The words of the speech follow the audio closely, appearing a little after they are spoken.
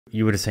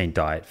You would have seen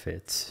Diet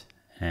Fits,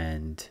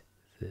 and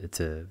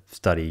it's a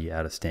study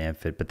out of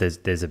Stanford, but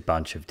there's a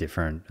bunch of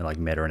different like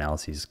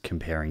meta-analyses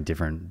comparing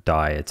different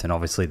diets, and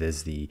obviously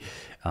there's the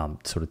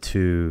sort of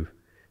two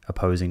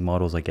opposing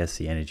models, I guess,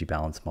 the energy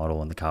balance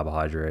model and the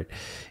carbohydrate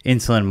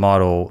insulin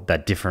model,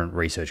 that different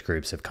research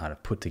groups have kind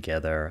of put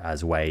together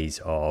as ways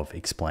of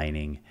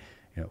explaining,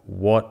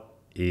 what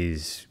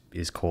is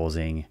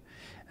causing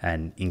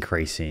an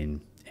increase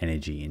in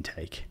energy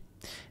intake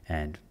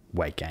and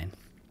weight gain.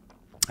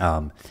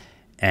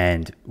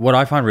 And what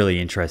I find really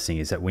interesting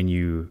is that when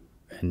you,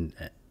 and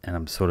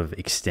I'm sort of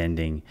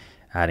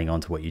adding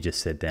on to what you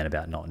just said then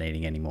about not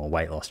needing any more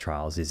weight loss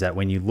trials, is that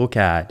when you look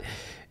at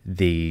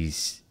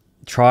these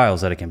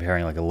trials that are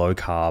comparing like a low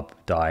carb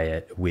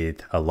diet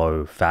with a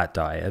low fat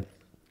diet,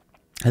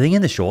 I think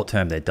in the short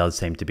term, there does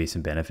seem to be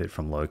some benefit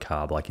from low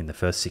carb. Like in the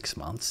first 6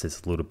 months,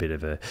 there's a little bit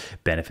of a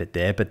benefit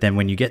there. But then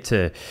when you get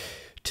to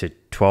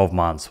 12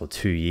 months or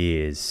 2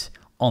 years,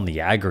 on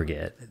the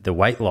aggregate, the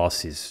weight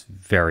loss is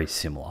very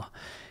similar.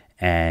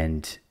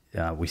 And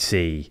we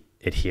see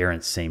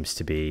adherence seems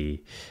to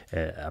be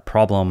a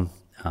problem.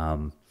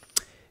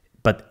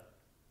 But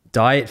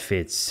Diet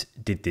Fits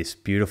did this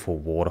beautiful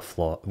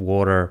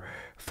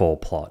waterfall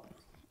plot.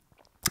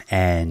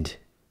 And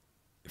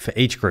for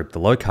each group, the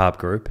low carb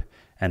group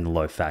and the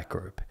low fat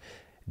group,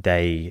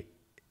 they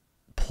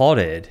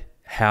plotted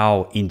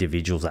how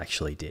individuals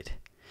actually did.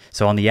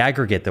 So on the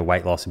aggregate, the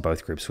weight loss in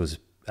both groups was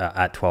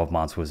at 12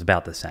 months was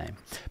about the same.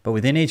 But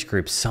within each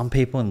group, some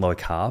people in low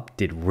carb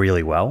did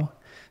really well,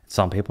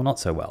 some people not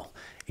so well.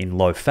 In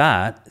low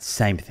fat,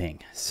 same thing.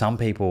 Some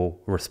people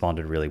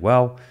responded really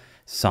well,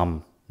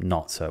 some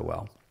not so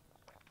well.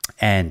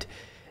 And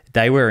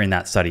they were in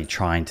that study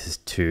trying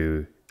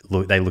to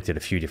look, they looked at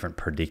a few different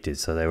predictors.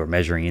 So they were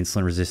measuring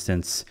insulin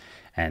resistance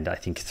and I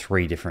think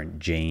 3 different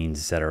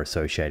genes that are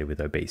associated with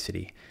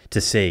obesity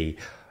to see,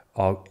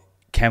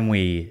 can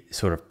we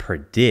sort of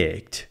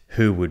predict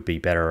who would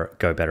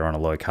go better on a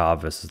low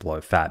carb versus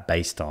low fat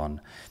based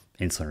on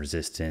insulin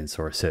resistance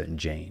or a certain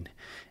gene?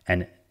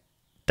 And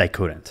they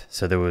couldn't.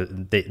 So there were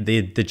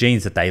the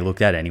genes that they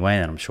looked at anyway,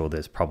 and I'm sure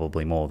there's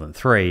probably more than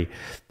 3,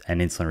 and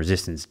insulin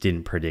resistance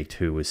didn't predict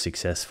who was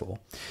successful.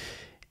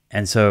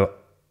 And so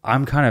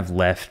I'm kind of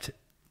left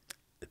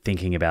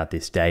thinking about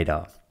this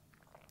data,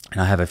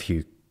 and I have a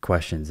few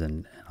questions,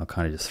 and I'll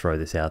kind of just throw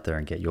this out there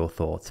and get your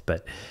thoughts.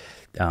 But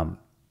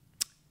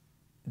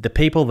the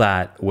people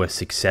that were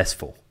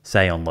successful,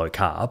 say on low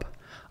carb,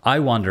 I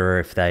wonder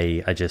if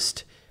they are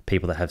just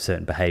people that have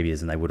certain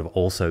behaviors and they would have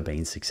also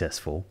been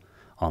successful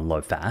on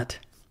low fat,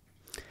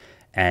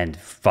 and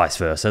vice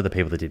versa, the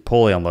people that did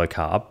poorly on low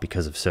carb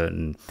because of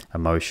certain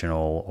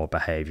emotional or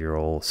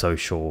behavioral,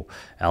 social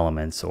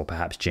elements, or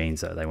perhaps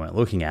genes that they weren't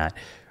looking at,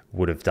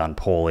 would have done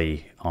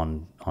poorly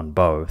on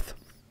both.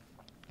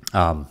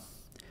 I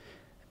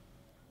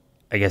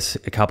guess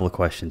a couple of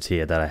questions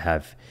here that I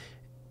have.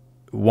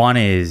 One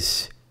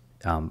is,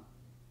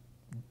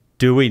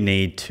 do we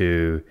need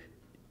to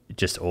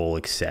just all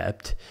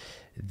accept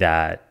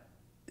that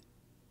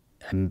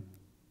an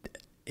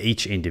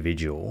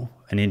individual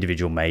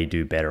may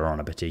do better on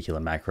a particular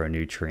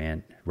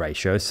macronutrient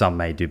ratio? Some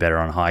may do better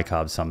on high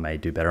carb, some may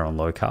do better on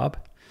low carb.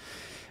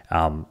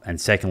 And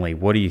secondly,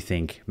 what do you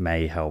think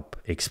may help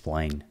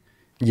explain?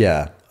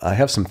 Yeah, I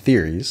have some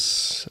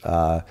theories.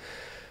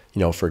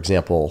 For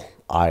example,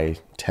 I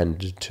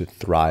tend to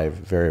thrive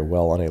very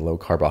well on a low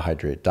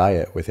carbohydrate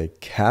diet, with a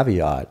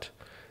caveat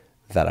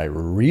that I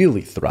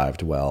really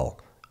thrived well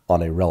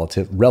on a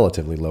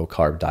relatively low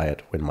carb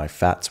diet when my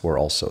fats were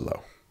also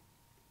low,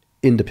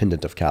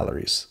 independent of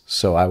calories.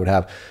 So I would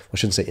have, I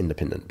shouldn't say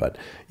independent, but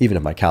even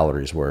if my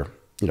calories were,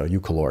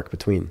 eucaloric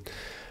between.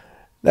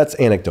 That's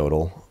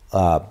anecdotal,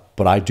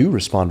 but I do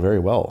respond very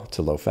well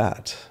to low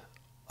fat.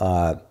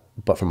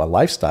 But from a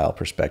lifestyle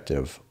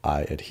perspective,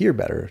 I adhere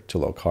better to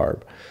low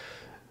carb.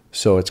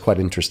 So it's quite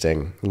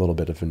interesting, a little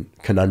bit of a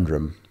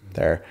conundrum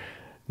there.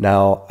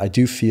 Now, I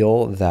do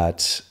feel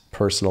that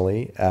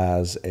personally,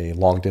 as a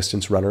long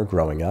distance runner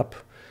growing up,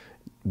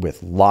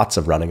 with lots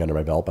of running under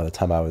my belt, by the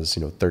time I was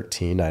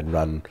 13, I'd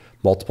run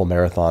multiple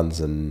marathons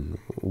and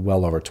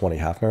well over 20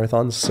 half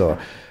marathons. So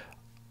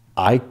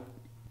I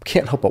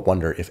can't help but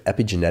wonder if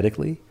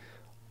epigenetically,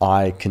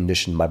 I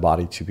conditioned my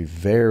body to be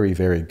very,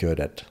 very good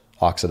at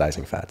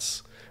oxidizing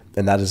fats.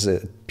 And that is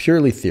a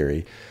purely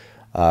theory.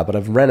 But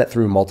I've ran it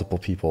through multiple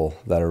people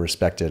that are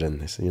respected, and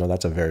they say,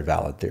 that's a very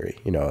valid theory,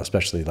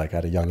 especially like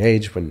at a young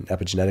age when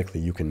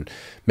epigenetically you can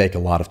make a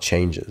lot of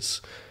changes.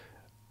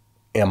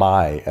 Am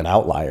I an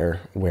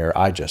outlier where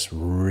I just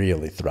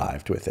really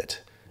thrived with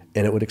it?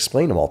 And it would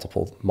explain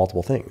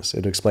multiple things. It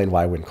would explain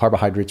why when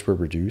carbohydrates were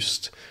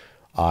reduced,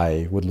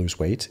 I would lose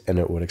weight, and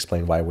it would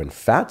explain why when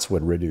fats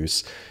would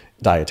reduce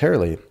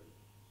dietarily,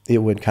 it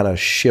would kind of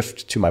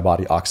shift to my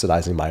body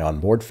oxidizing my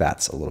onboard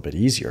fats a little bit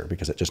easier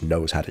because it just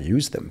knows how to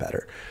use them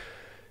better.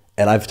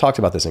 And I've talked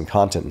about this in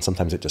content, and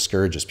sometimes it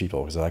discourages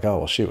people because they're like, oh,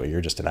 well, shoot, you're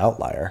just an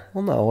outlier.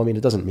 Well, no,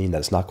 it doesn't mean that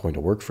it's not going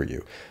to work for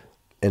you.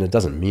 And it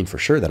doesn't mean for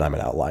sure that I'm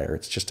an outlier.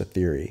 It's just a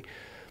theory.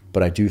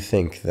 But I do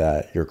think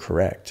that you're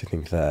correct. I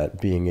think that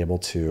being able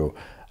to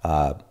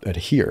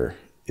adhere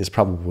is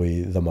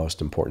probably the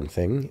most important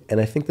thing. And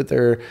I think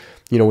that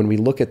when we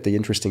look at the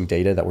interesting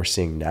data that we're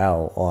seeing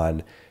now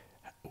on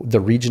the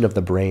region of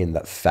the brain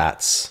that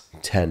fats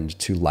tend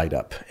to light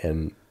up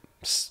and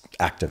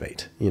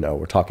activate,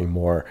 we're talking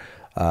more,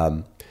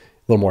 a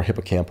little more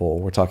hippocampal.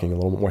 We're talking a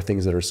little more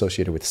things that are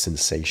associated with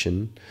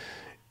sensation.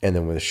 And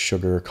then with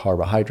sugar,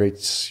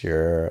 carbohydrates,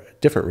 you're a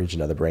different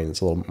region of the brain that's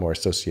a little more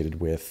associated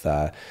with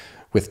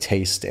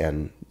taste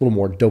and a little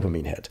more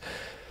dopamine hit.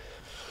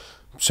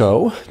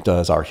 So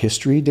does our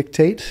history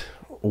dictate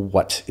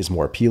what is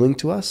more appealing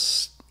to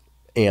us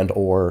and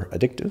or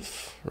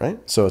addictive, right?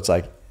 So it's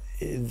like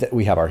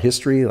we have our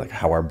history, like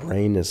how our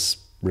brain is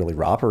really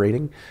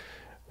operating.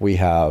 We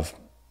have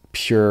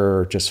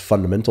pure just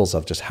fundamentals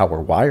of just how we're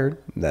wired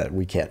that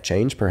we can't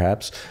change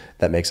perhaps.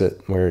 That makes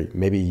it where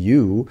maybe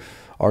you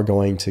are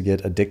going to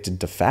get addicted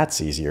to fats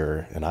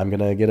easier and I'm going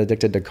to get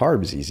addicted to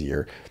carbs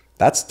easier.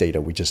 That's data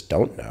we just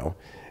don't know.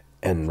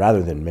 And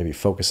rather than maybe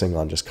focusing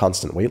on just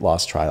constant weight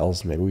loss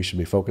trials, maybe we should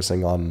be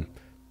focusing on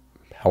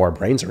how our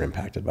brains are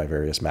impacted by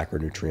various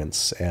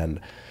macronutrients.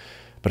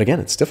 But again,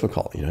 it's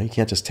difficult. You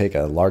can't just take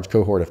a large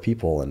cohort of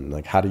people and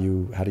like, how do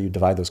you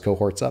divide those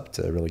cohorts up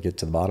to really get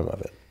to the bottom of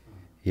it?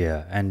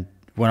 Yeah. And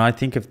when I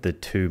think of the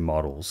two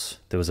models,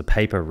 there was a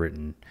paper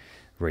written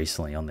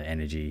recently on the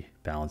energy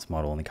balance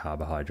model and the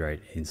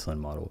carbohydrate-insulin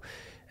model.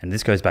 And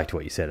this goes back to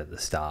what you said at the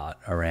start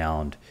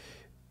around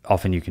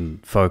often you can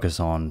focus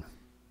on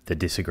the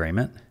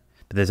disagreement,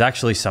 but there's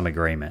actually some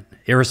agreement,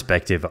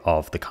 irrespective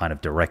of the kind of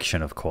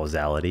direction of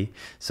causality.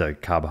 So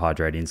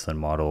carbohydrate-insulin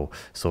model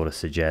sort of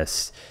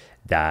suggests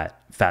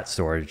that fat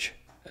storage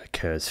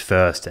occurs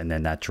first, and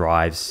then that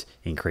drives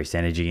increased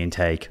energy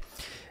intake.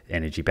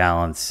 Energy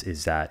balance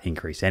is that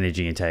increased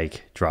energy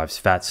intake drives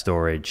fat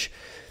storage.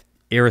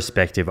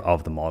 Irrespective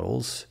of the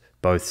models,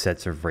 both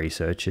sets of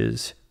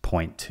researchers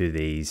point to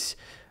these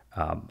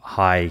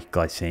high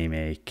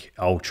glycemic,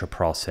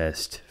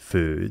 ultra-processed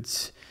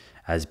foods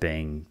as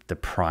being the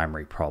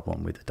primary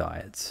problem with the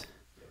diets.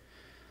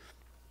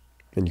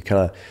 And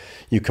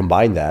you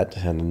combine that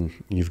and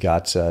you've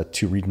got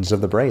two regions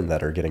of the brain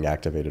that are getting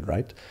activated,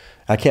 right?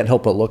 I can't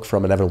help but look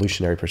from an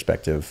evolutionary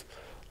perspective.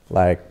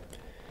 Like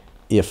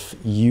if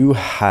you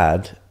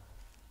had,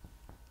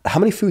 how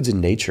many foods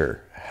in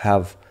nature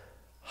have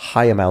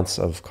high amounts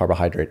of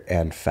carbohydrate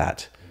and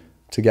fat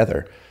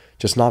together?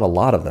 Just not a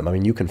lot of them. I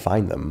mean, you can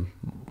find them,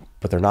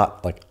 but they're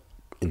not like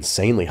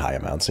insanely high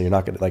amounts. So you're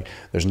not going to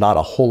there's not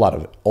a whole lot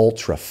of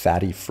ultra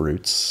fatty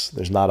fruits.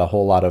 There's not a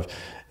whole lot of,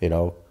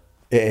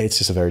 it's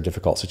just a very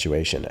difficult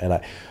situation.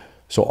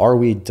 So are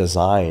we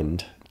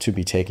designed to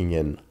be taking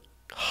in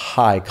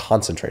high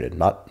concentrated,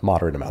 not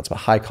moderate amounts, but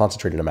high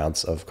concentrated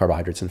amounts of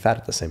carbohydrates and fat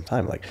at the same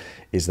time? Like,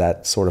 is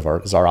that sort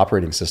of is our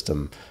operating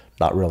system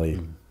not really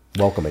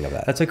welcoming of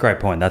that? That's a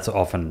great point. That's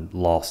often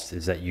lost,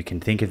 is that you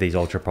can think of these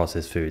ultra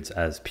processed foods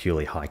as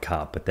purely high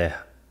carb, but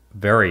they're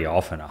very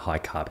often a high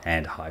carb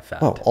and high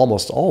fat. Well,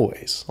 almost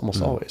always.